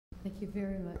Thank you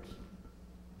very much.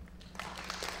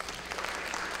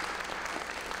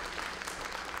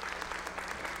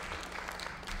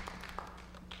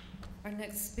 Our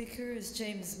next speaker is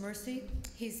James Murphy.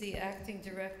 He's the acting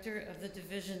director of the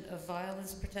Division of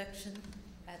Violence Protection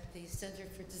at the Center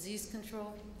for Disease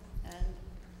Control. And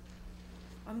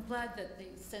I'm glad that the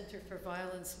Center for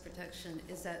Violence Protection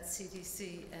is at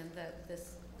CDC and that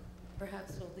this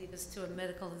perhaps will lead us to a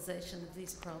medicalization of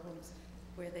these problems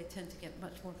where they tend to get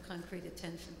much more concrete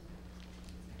attention.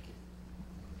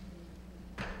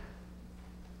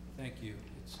 Thank you.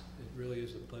 It really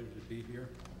is a pleasure to be here.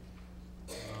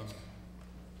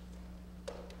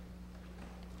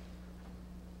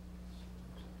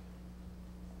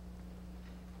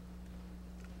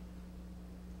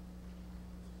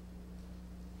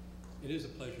 It is a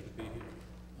pleasure to be here.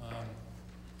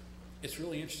 It's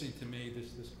really interesting to me,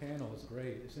 this panel is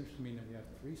great. It's interesting to me that we have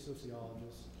 3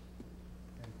 sociologists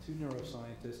and 2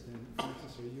 neuroscientists, and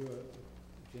Francis, are you a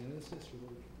geneticist?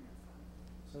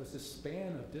 So it's this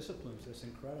span of disciplines that's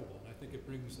incredible, and I think it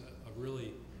brings a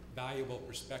really valuable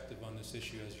perspective on this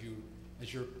issue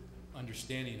as you're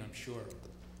understanding, I'm sure.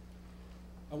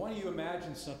 I want you to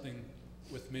imagine something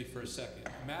with me for a second.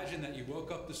 Imagine that you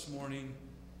woke up this morning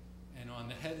and on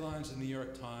the headlines in the New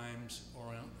York Times,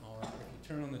 or if you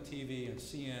turn on the TV and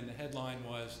CNN, the headline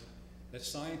was that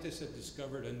scientists have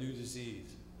discovered a new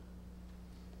disease.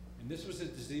 And this was a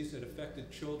disease that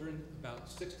affected children. About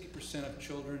 60% of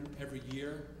children every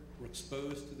year were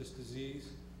exposed to this disease.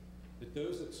 That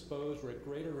those exposed were at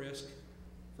greater risk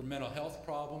for mental health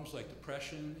problems like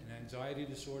depression and anxiety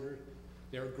disorder.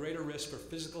 They were at greater risk for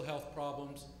physical health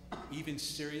problems, even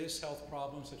serious health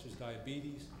problems such as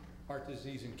diabetes, heart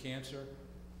disease, and cancer.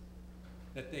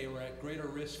 That they were at greater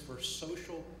risk for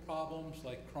social problems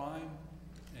like crime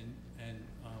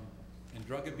and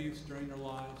drug abuse during their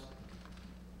lives.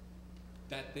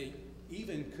 That they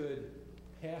even could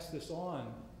pass this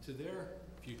on to their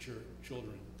future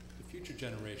children, to future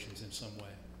generations in some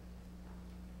way.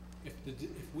 If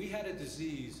we had a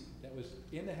disease that was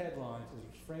in the headlines,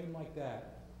 that was framed like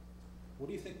that, what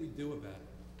do you think we'd do about it?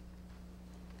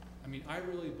 I mean, I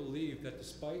really believe that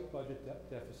despite budget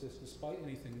deficits, despite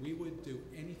anything, we would do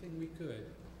anything we could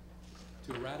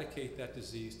to eradicate that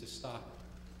disease, to stop it.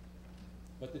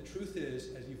 But the truth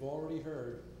is, as you've already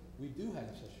heard, we do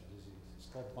have such a disease. It's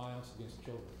called violence against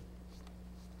children.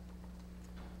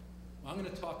 I'm going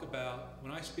to talk about,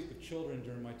 when I speak with children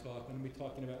during my talk, I'm going to be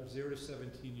talking about 0 to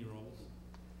 17-year-olds.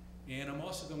 And I'm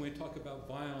also going to talk about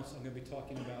violence. I'm going to be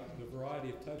talking about the variety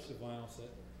of types of violence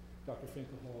that Dr.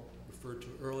 Finkelhall referred to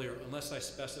earlier, unless I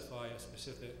specify a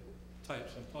specific type.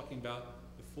 So I'm talking about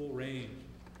the full range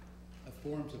of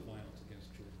forms of violence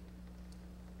against children.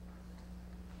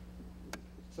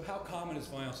 So how common is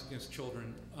violence against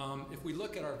children? If we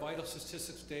look at our vital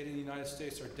statistics data in the United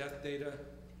States, our death data,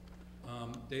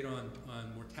 data on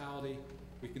mortality,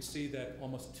 we can see that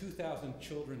almost 2,000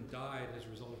 children died as a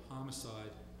result of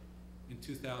homicide in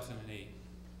 2008.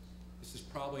 This is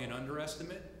probably an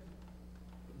underestimate.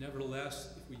 Nevertheless,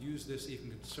 if we use this even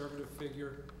conservative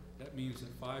figure, that means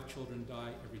that 5 children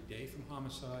die every day from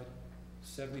homicide.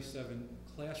 77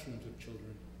 classrooms of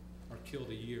children are killed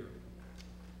a year.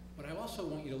 But I also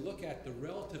want you to look at the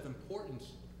relative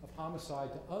importance of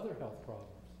homicide to other health problems.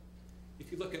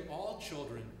 If you look at all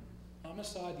children,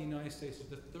 homicide in the United States is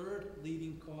the 3rd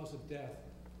leading cause of death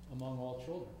among all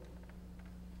children.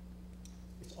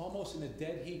 It's almost in a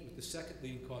dead heat with the 2nd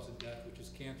leading cause of death, which is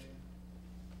cancer.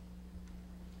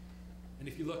 And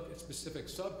if you look at specific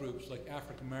subgroups like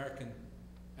African American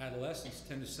adolescents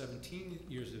 10 to 17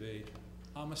 years of age,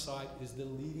 homicide is the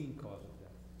leading cause of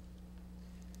death.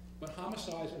 But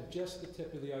homicides are just the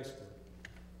tip of the iceberg.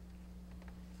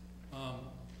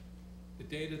 The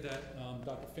data that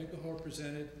Dr. Finkelhor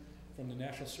presented from the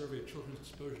National Survey of Children's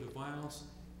Exposure to Violence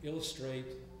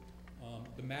illustrate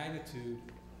the magnitude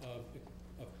of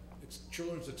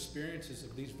children's experiences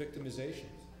of these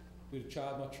victimizations due to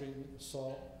child maltreatment,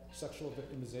 assault, sexual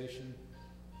victimization,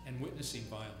 and witnessing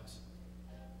violence.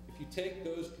 If you take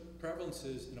those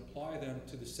prevalences and apply them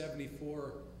to the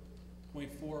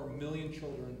 74.4 million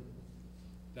children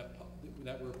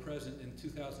that were present in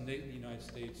 2008 in the United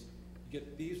States, you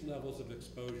get these levels of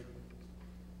exposure.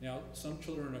 Now, some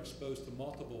children are exposed to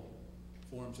multiple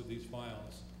forms of these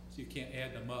violence, so you can't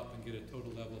add them up and get a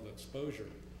total level of exposure.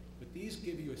 But these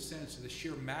give you a sense of the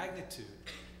sheer magnitude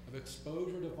of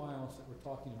exposure to violence that we're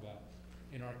talking about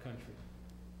in our country.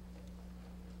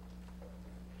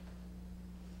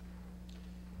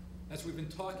 As we've been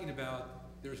talking about,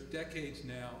 there's decades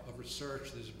now of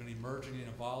research that has been emerging and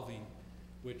evolving,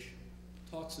 which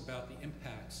talks about the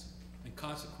impacts and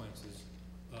consequences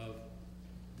of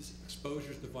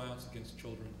exposures to violence against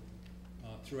children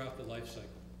throughout the life cycle.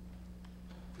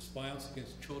 This violence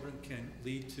against children can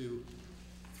lead to,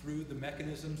 through the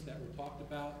mechanisms that were talked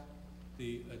about,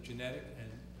 the genetic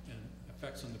and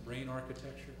effects on the brain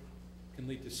architecture, can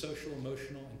lead to social,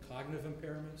 emotional, and cognitive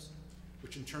impairments,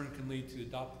 which in turn can lead to the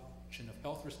adoption of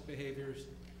health risk behaviors,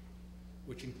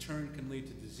 which in turn can lead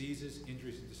to diseases,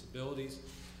 injuries, and disabilities,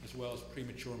 as well as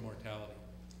premature mortality.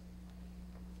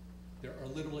 There are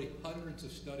literally hundreds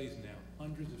of studies now,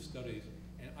 hundreds of studies,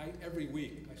 and every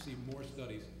week I see more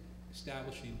studies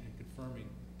establishing and confirming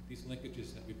these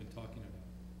linkages that we've been talking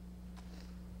about.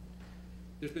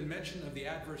 There's been mention of the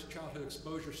adverse childhood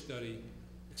exposure study,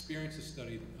 experiences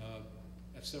study,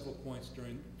 at several points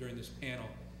during this panel.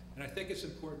 And I think it's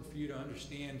important for you to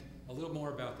understand a little more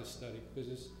about this study,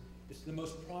 because it's the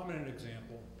most prominent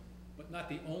example, but not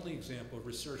the only example of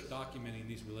research documenting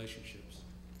these relationships.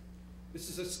 This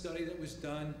is a study that was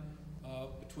done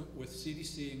with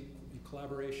CDC in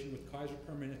collaboration with Kaiser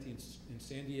Permanente in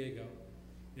San Diego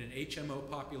in an HMO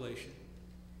population.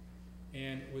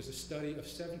 And it was a study of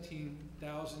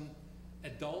 17,000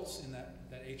 adults in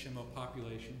that HMO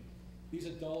population. These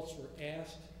adults were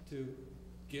asked to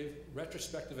give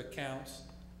retrospective accounts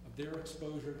of their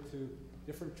exposure to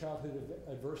different childhood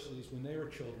adversities when they were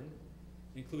children,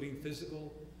 including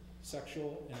physical,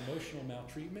 sexual, and emotional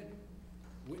maltreatment,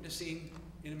 witnessing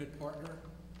intimate partner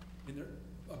in their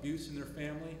abuse in their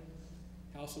family,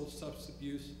 household substance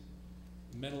abuse,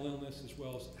 mental illness, as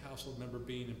well as a household member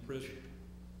being in prison.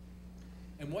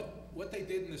 And what they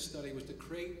did in this study was to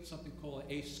create something called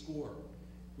an ACE score,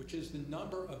 which is the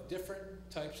number of different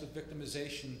types of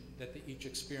victimization that they each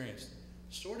experienced.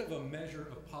 Sort of a measure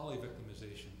of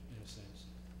polyvictimization, in a sense,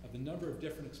 of the number of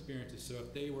different experiences. So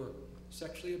if they were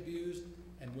sexually abused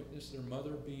and witnessed their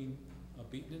mother being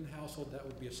beaten in the household, that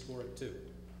would be a score of 2.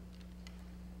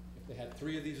 If they had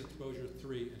 3 of these exposures,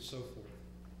 3, and so forth.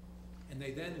 And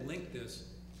they then linked this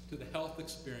to the health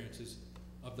experiences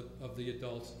of the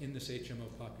adults in this HMO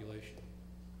population.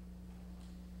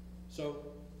 So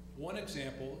one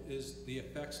example is the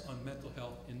effects on mental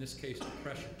health, in this case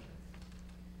depression.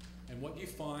 And what you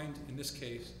find in this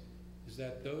case is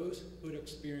that those who had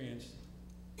experienced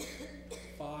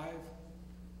 5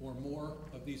 or more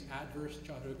of these adverse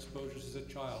childhood exposures as a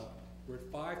child were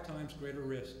at 5 times greater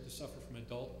risk to suffer from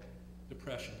adult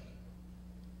depression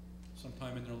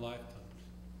sometime in their lifetimes.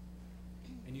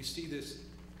 And you see this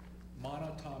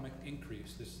monatomic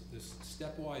increase, this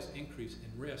stepwise increase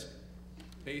in risk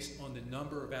based on the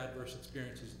number of adverse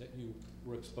experiences that you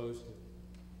were exposed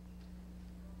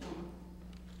to.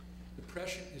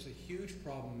 Depression is a huge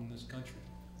problem in this country.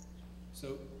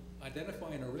 So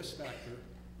identifying a risk factor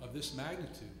of this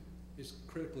magnitude is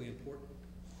critically important.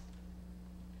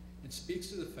 It speaks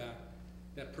to the fact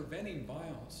that preventing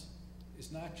violence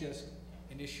is not just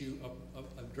an issue of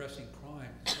addressing crime,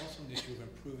 it's also an issue of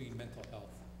improving mental health.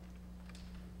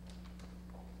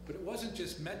 But it wasn't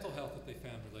just mental health that they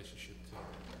found relationship to.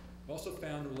 They also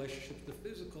found a relationship to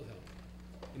physical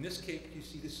health. In this case, you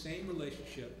see the same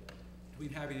relationship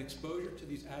between having exposure to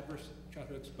these adverse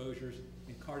childhood exposures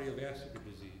and cardiovascular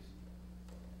disease.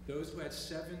 Those who had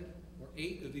 7 or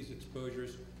 8 of these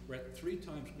exposures were at 3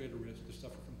 times greater risk to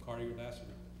suffer from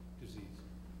cardiovascular disease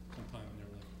sometime in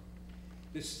their life.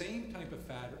 This same type of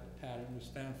pattern was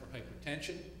found for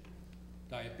hypertension,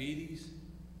 diabetes,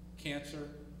 cancer,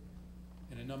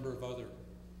 and a number of other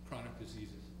chronic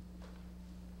diseases.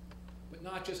 But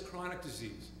not just chronic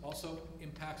disease, also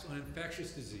impacts on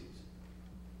infectious disease.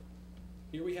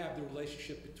 Here we have the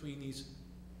relationship between these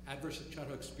adverse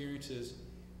childhood experiences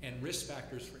and risk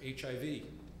factors for HIV.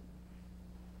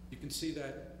 You can see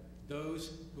that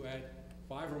those who had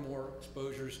 5 or more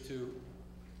exposures to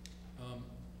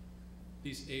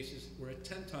these ACEs were at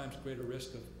 10 times greater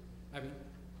risk of having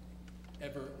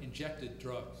ever injected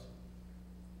drugs.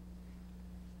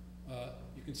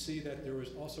 You can see that there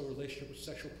was also a relationship with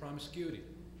sexual promiscuity.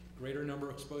 Greater number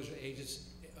of exposure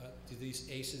to these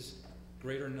ACEs,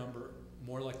 greater number,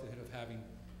 more likelihood of having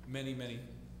many, many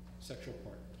sexual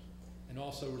partners. And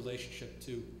also relationship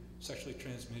to sexually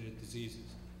transmitted diseases.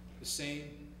 The same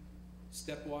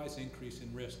stepwise increase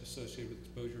in risk associated with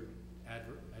exposure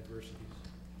adversities.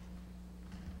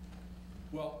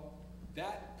 Well,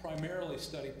 that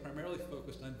study primarily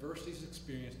focused on adversities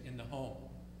experienced in the home.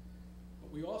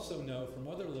 But we also know from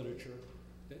other literature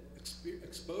that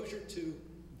exposure to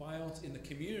violence in the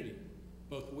community,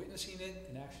 both witnessing it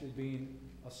and actually being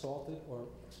assaulted or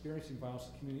experiencing violence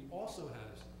in the community, also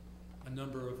has a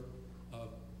number of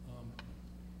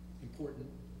important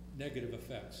negative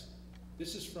effects.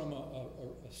 This is from a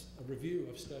review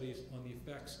of studies on the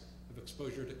effects of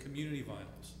exposure to community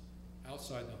violence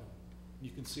outside the home.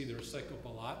 You can see there are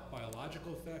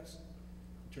psychobiological effects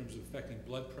in terms of affecting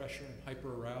blood pressure and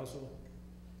hyperarousal.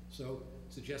 So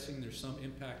suggesting there's some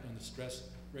impact on the stress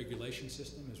regulation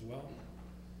system as well.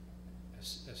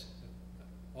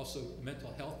 Also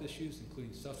mental health issues,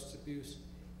 including substance abuse,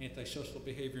 antisocial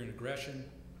behavior and aggression,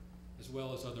 as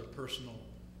well as other personal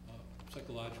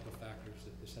psychological factors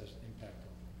that this has impact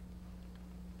on.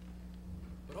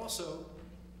 But also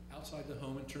outside the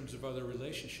home in terms of other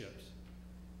relationships.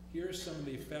 Here are some of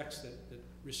the effects that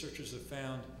researchers have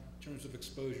found in terms of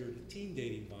exposure to teen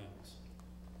dating violence.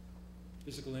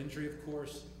 Physical injury, of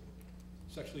course,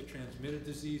 sexually transmitted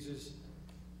diseases,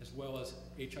 as well as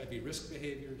HIV risk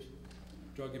behaviors,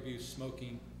 drug abuse,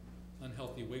 smoking,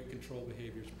 unhealthy weight control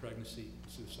behaviors, pregnancy,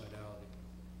 and suicidality.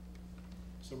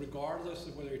 So regardless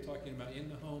of whether you're talking about in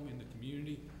the home, in the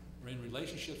community, or in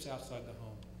relationships outside the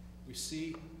home, we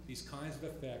see these kinds of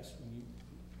effects,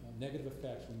 negative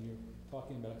effects, when you're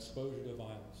talking about exposure to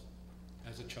violence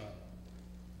as a child.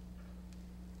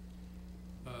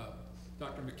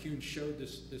 Dr. McCune showed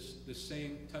this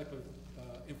same type of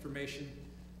information,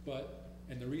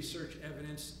 and the research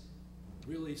evidence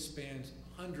really spans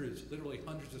hundreds, literally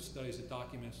hundreds of studies that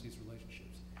documents these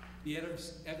relationships. The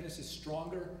evidence is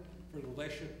stronger for the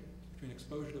relationship between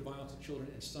exposure to violence in children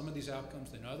and some of these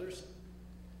outcomes than others,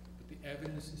 but the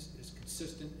evidence is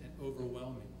consistent and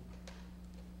overwhelming.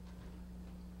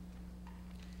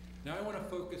 Now I want to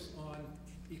focus on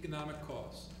economic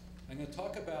costs. I'm going to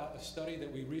talk about a study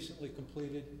that we recently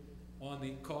completed on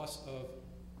the cost of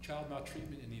child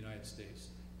maltreatment in the United States.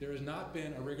 There has not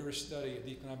been a rigorous study of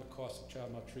the economic cost of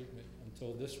child maltreatment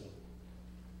until this one.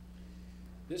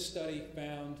 This study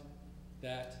found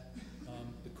that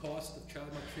the cost of child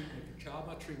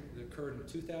maltreatment that occurred in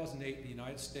 2008 in the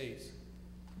United States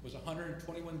was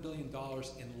 $121 billion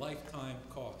in lifetime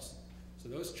costs. So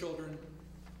those children,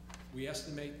 we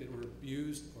estimate, that were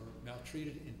abused or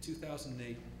maltreated in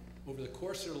 2008, over the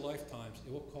course of their lifetimes,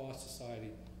 it will cost society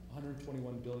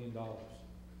 $121 billion.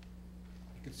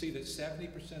 You can see that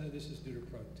 70% of this is due to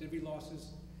productivity losses,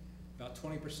 about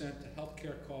 20% to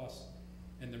healthcare costs,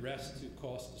 and the rest to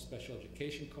costs of special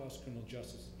education costs, criminal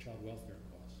justice, and child welfare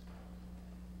costs.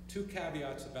 Two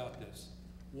caveats about this.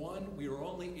 One, we were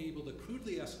only able to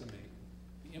crudely estimate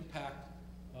the impact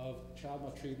of child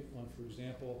maltreatment on, for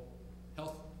example,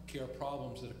 health care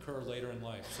problems that occur later in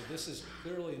life. So this is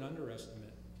clearly an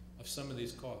underestimate of some of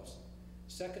these costs.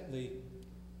 Secondly,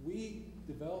 we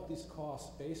developed these costs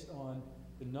based on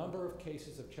the number of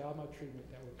cases of child maltreatment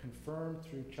that were confirmed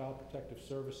through Child Protective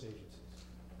Service agencies.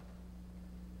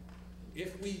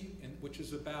 If we, which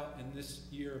is about, in this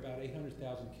year, about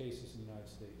 800,000 cases in the United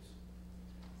States.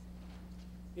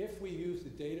 If we use the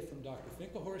data from Dr.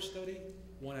 Finkelhorst's study,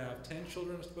 1 out of 10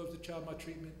 children exposed to child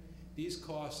maltreatment, these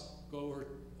costs go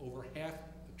over $500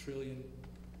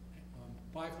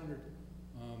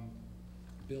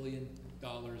 billion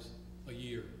billion a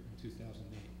year in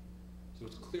 2008. So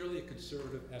it's clearly a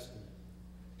conservative estimate.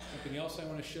 Something else I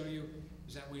want to show you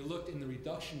is that we looked in the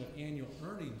reduction of annual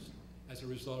earnings as a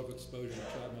result of exposure to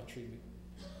child maltreatment.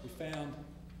 We found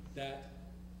that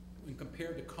when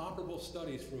compared to comparable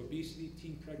studies for obesity,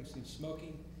 teen pregnancy, and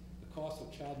smoking, the cost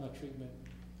of child maltreatment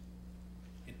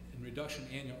and reduction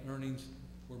in annual earnings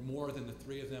were more than the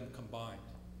three of them combined.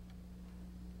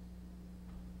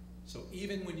 So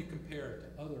even when you compare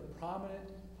it to other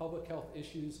prominent public health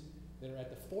issues that are at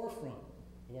the forefront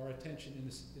of our attention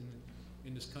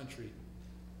in this country,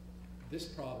 this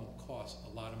problem costs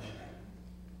a lot of money.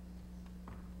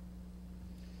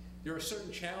 There are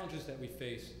certain challenges that we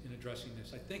face in addressing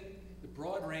this. I think the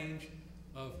broad range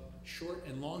of short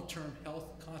and long-term health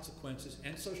consequences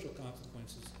and social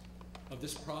consequences of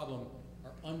this problem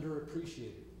are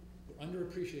underappreciated. They're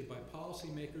underappreciated by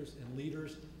policymakers and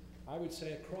leaders, I would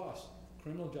say, across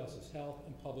criminal justice, health,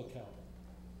 and public health.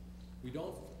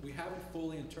 We haven't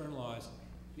fully internalized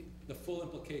the full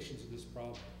implications of this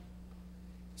problem.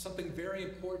 Something very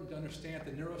important to understand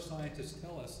that neuroscientists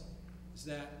tell us is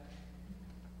that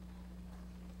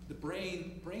the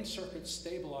brain circuits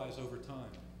stabilize over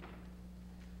time.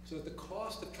 So that the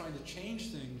cost of trying to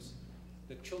change things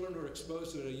that children are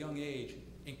exposed to at a young age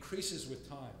increases with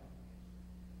time.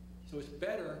 So it's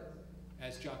better,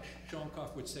 as Jack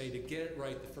Shonkoff would say, to get it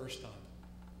right the first time.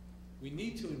 We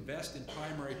need to invest in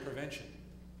primary prevention.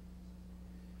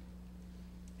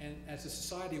 And as a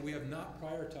society, we have not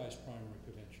prioritized primary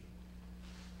prevention.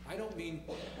 I don't mean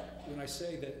when I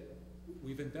say that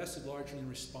we've invested largely in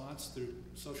response through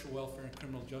social welfare and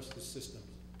criminal justice systems.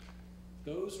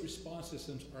 Those response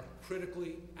systems are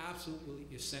critically, absolutely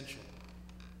essential.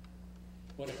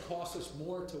 But it costs us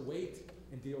more to wait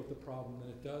and deal with the problem than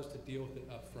it does to deal with it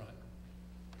up front.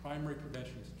 primary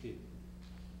prevention is key.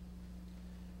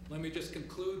 Let me just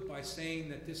conclude by saying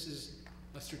that this is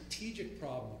a strategic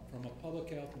problem from a public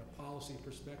health and a policy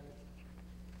perspective.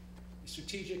 It's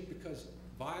strategic because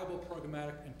viable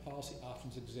programmatic and policy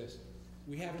options exist.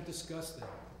 We haven't discussed them.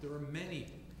 There are many.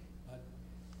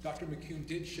 Dr. McCune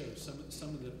did show some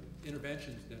of the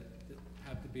interventions that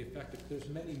have to be effective. There's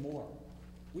many more.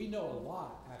 We know a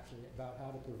lot, actually, about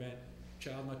how to prevent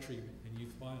child maltreatment and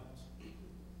youth violence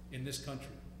in this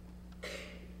country.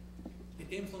 It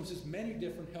influences many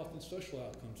different health and social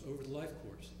outcomes over the life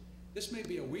course. This may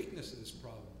be a weakness of this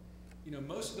problem. You know,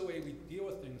 most of the way we deal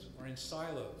with things are in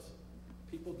silos.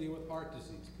 People deal with heart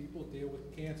disease. People deal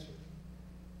with cancer.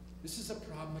 This is a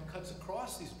problem that cuts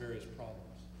across these various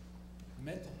problems,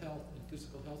 mental health and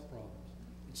physical health problems.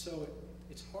 And so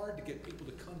it's hard to get people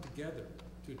to come together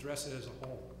to address it as a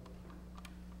whole.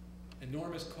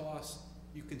 Enormous costs.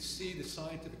 You can see the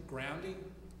scientific grounding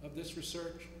of this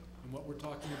research and what we're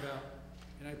talking about,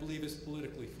 and I believe it's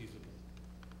politically feasible.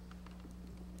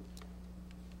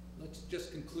 Let's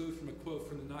just conclude from a quote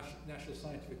from the National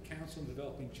Scientific Council on the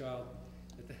Developing Child,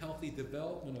 that the healthy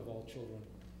development of all children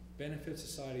benefits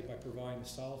society by providing a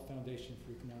solid foundation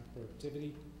for economic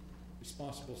productivity,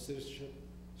 responsible citizenship,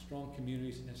 strong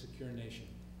communities, and a secure nation.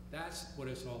 That's what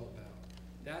it's all about.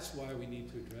 That's why we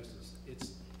need to address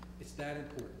this. It's that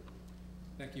important.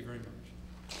 Thank you very much.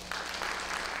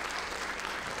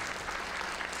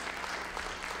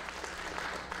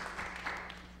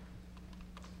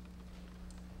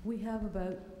 We have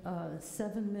about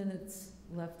 7 minutes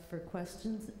left for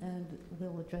questions, and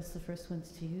we'll address the first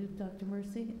ones to you, Dr.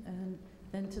 Mercy, and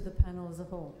then to the panel as a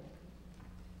whole.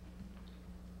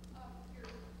 Your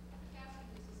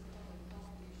casting this as a public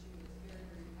health issue is very,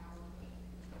 very powerful.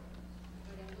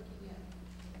 But I'm looking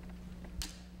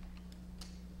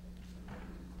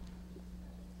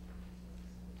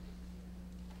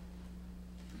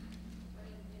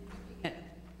at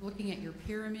looking at your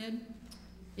pyramid,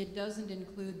 it doesn't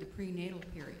include the prenatal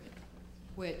period,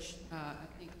 which I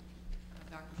think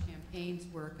Dr. Champagne's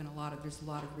work and there's a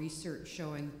lot of research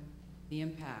showing the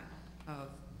impact of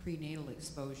prenatal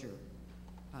exposure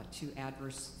to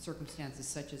adverse circumstances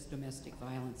such as domestic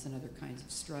violence and other kinds of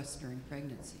stress during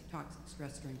pregnancy, toxic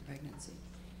stress during pregnancy.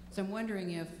 So I'm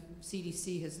wondering if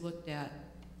CDC has looked at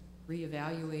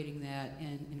reevaluating that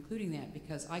and including that,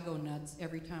 because I go nuts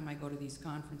every time I go to these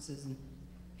conferences and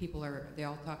they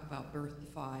all talk about birth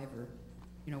to 5 or,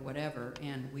 you know, whatever,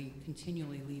 and we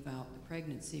continually leave out the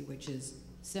pregnancy, which is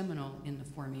seminal in the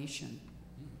formation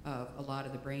of a lot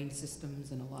of the brain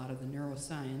systems and a lot of the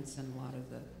neuroscience and a lot of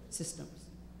the systems.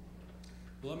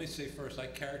 Well, let me say first, I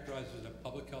characterize it as a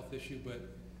public health issue, but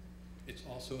it's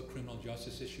also a criminal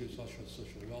justice issue. It's also a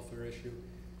social welfare issue.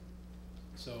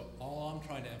 So all I'm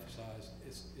trying to emphasize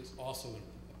is also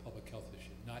a public health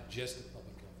issue, not just a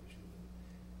public health issue.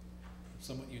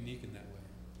 Somewhat unique in that way.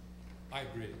 I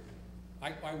agree.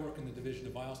 I work in the Division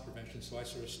of Violence Prevention, so I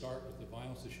sort of start with the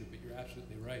violence issue, but you're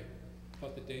absolutely right. I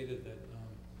thought the data that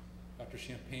Dr.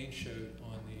 Champagne showed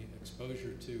on the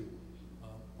exposure to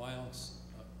violence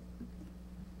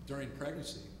during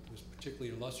pregnancy was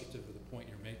particularly illustrative of the point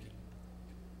you're making.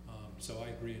 So I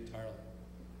agree entirely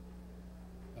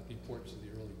about the importance of the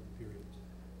early periods.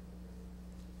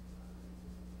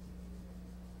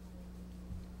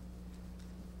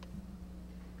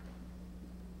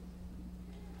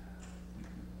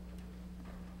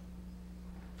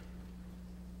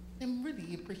 I'm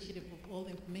really appreciative of all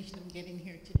the information I'm getting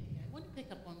here today. I want to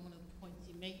pick up on one of the points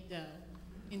you made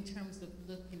in terms of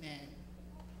looking at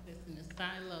this in a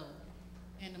silo.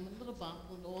 And I'm a little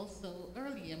baffled also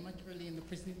much earlier in the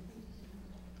presentation,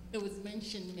 there was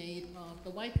mention made of the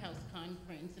White House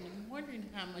conference, and I'm wondering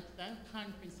how much that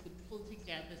conference would pull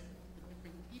together some of the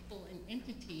different people and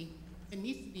entity that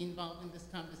needs to be involved in this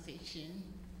conversation.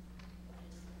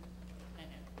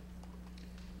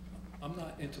 I'm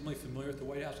not intimately familiar with the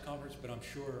White House conference, but I'm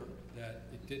sure that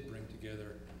it did bring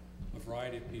together a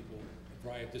variety of people, a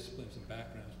variety of disciplines and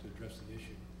backgrounds to address the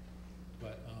issue.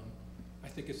 But I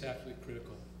think it's absolutely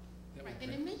critical. Right,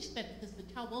 and it mentioned that because the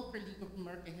Child Welfare League of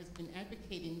America has been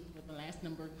advocating for the last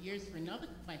number of years for another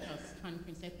White House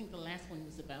conference. I think the last one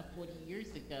was about 40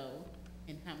 years ago,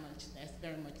 and how much that's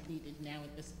very much needed now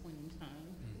at this point in time.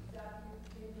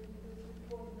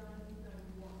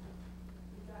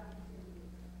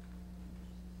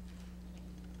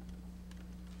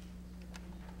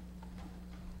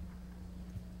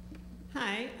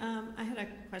 Hi, I had a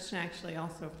question actually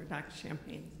also for Dr.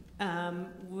 Champagne,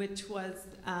 which was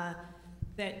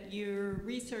that your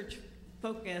research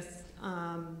focused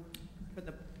for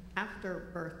the after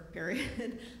birth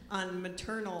period on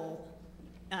maternal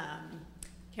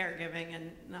caregiving,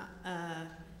 and not,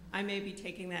 I may be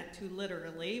taking that too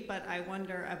literally, but I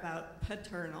wonder about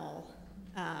paternal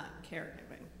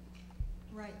caregiving.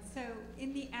 Right, so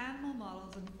in the animal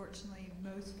models, unfortunately,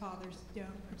 most fathers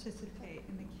don't participate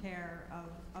in the care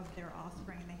of their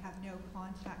offspring, and they have no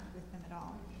contact with them at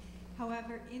all.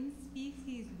 However, in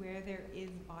species where there is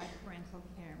biparental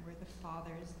care, where the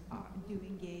fathers do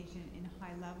engage in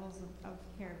high levels of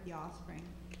care of the offspring,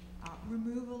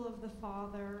 removal of the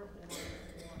father or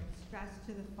stress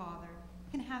to the father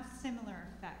can have similar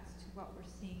effects to what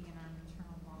we're seeing in our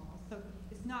maternal models. So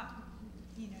it's not,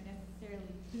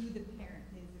 necessarily who the parent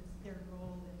is; it's their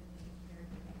role in the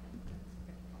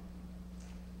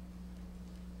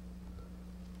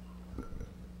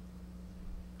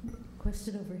caregiving.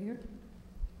 Question over here.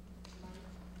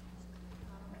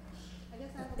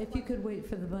 If you could wait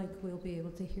for the mic, we'll be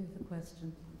able to hear the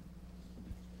question.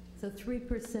 So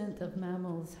 3% of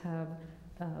mammals have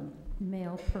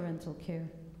male parental care.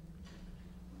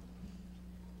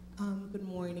 Good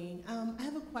morning. I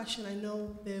have a question. I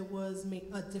know there was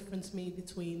a difference made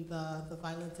between the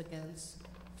violence against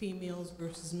females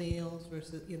versus males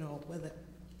versus,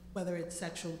 whether it's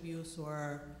sexual abuse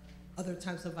or other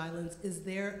types of violence. Is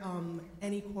there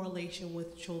any correlation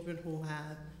with children who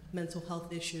have mental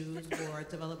health issues or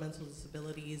developmental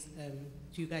disabilities?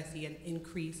 Do you guys see an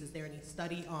increase? Is there any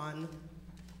study on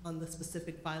the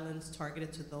specific violence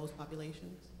targeted to those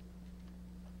populations?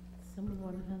 Someone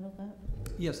want to handle that?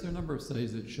 Yes, there are a number of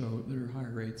studies that show there are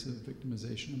higher rates of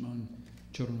victimization among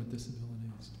children with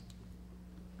disabilities.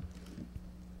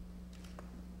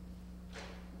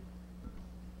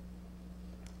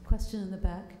 Question in the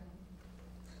back.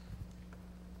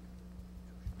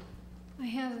 I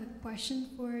have a question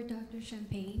for Dr.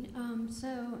 Champagne.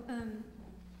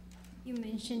 You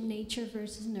mentioned nature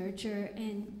versus nurture,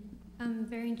 and I'm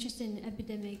very interested in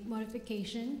epidemic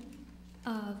modification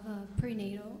of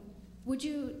prenatal. Would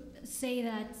you say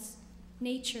that's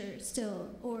nature still,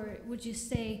 or would you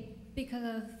say because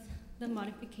of the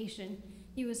modification,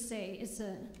 you would say it's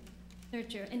a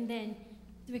nurture, and then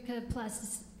because of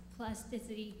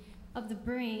plasticity of the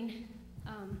brain,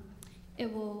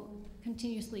 it will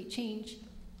continuously change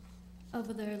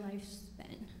over their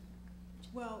lifespan?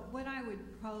 Well, what I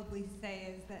would probably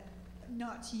say is that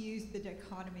not to use the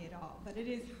dichotomy at all, but it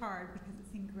is hard because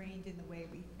it's ingrained in the way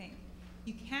we think.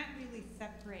 You can't really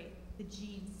separate the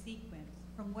gene sequence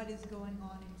from what is going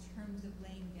on in terms of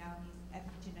laying down these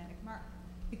epigenetic markers,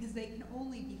 because they can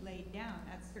only be laid down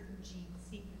at certain gene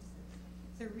sequences.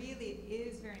 So really it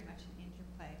is very much an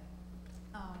interplay.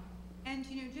 And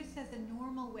just as a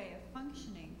normal way of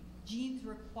functioning, genes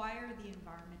require the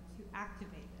environment to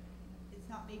activate them. It's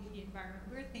not maybe the environment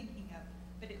we're thinking of,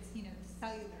 but it's the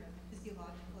cellular,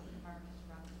 physiological environment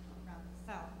around the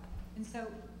cell. And so,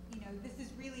 this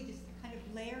is really just kind of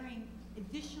layering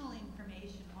additional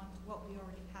information onto what we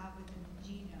already have within the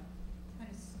genome to kind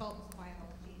of sculpt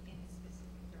biology in a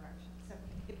specific direction. So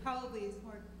it probably is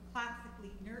more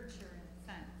classically nurture in a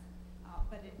sense,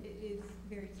 but it is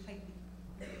very tightly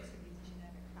related to these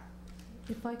genetic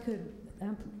factors. If I could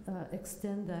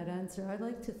extend that answer, I'd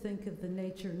like to think of the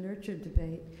nature-nurture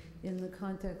debate in the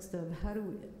context of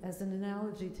as an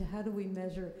analogy to how do we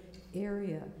measure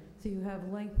area. So you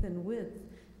have length and width.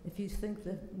 If you think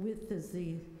that width is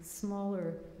the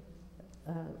smaller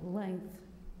length,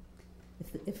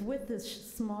 if width is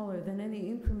smaller, then any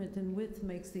increment in width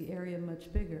makes the area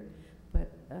much bigger,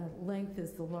 but length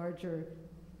is the larger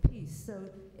piece. So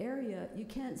area, you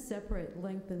can't separate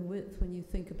length and width when you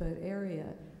think about area.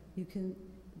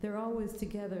 They're always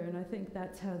together, and I think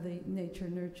that's how the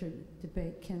nature-nurture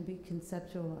debate can be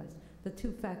conceptualized. The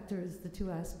two factors, the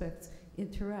two aspects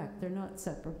interact, they're not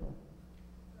separable.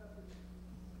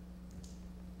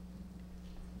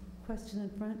 Question in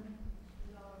front?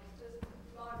 No, it's just this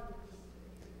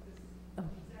Oh.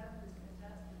 example is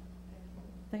fantastic.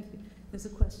 Thank you. There's a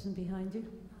question behind you.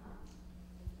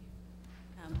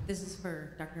 This is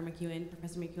for Dr. McEwen,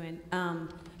 Professor McEwen.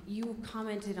 You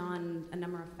commented on a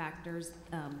number of factors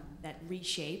that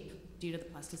reshape due to the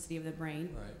plasticity of the brain,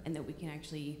 right, and that we can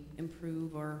actually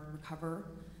improve or recover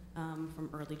from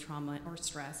early trauma or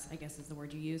stress, I guess is the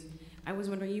word you used. I was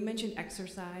wondering, you mentioned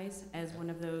exercise as one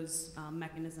of those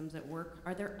mechanisms at work.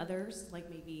 Are there others, like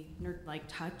maybe like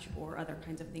touch or other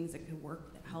kinds of things that could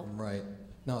work that help? right.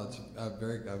 No, it's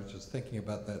I was just thinking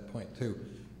about that point too,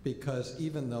 because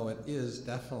even though it is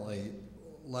definitely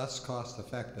less cost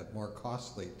effective, more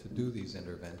costly to do these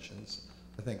interventions,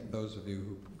 I think those of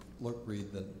you who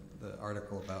read the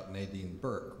article about Nadine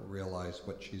Burke will realize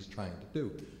what she's trying to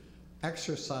do.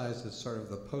 Exercise is sort of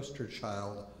the poster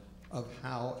child of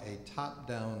how a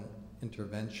top-down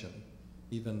intervention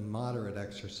Even moderate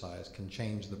exercise can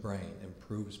change the brain,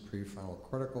 improves prefrontal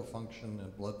cortical function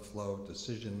and blood flow,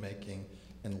 decision making,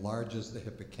 enlarges the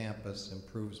hippocampus,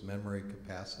 improves memory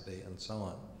capacity, and so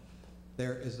on.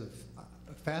 There is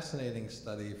a fascinating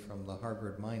study from the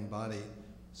Harvard Mind-Body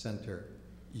Center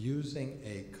using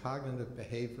a cognitive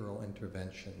behavioral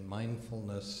intervention,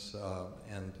 mindfulness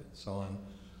and so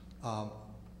on,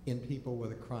 in people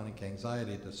with a chronic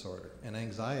anxiety disorder. And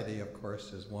anxiety, of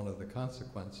course, is one of the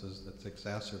consequences that's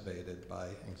exacerbated by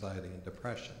anxiety and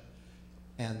depression.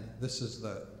 And this is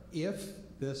if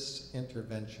this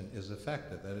intervention is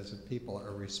effective, that is, if people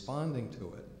are responding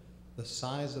to it, the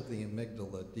size of the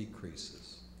amygdala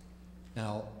decreases.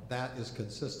 Now, that is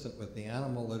consistent with the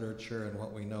animal literature and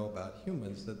what we know about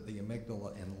humans, that the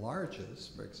amygdala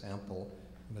enlarges. For example,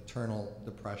 maternal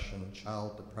depression,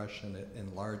 child depression, it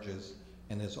enlarges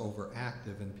and is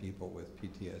overactive in people with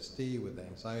PTSD, with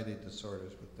anxiety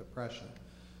disorders, with depression.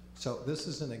 So this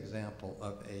is an example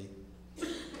of a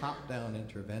top-down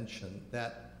intervention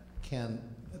that can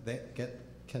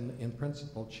in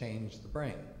principle change the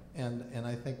brain. And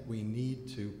I think we need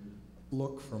to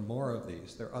look for more of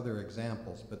these. There are other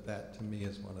examples, but that to me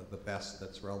is one of the best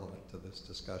that's relevant to this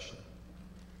discussion.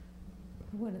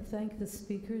 I want to thank the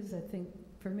speakers. I think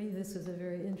for me this was a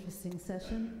very interesting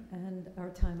session, and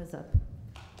our time is up.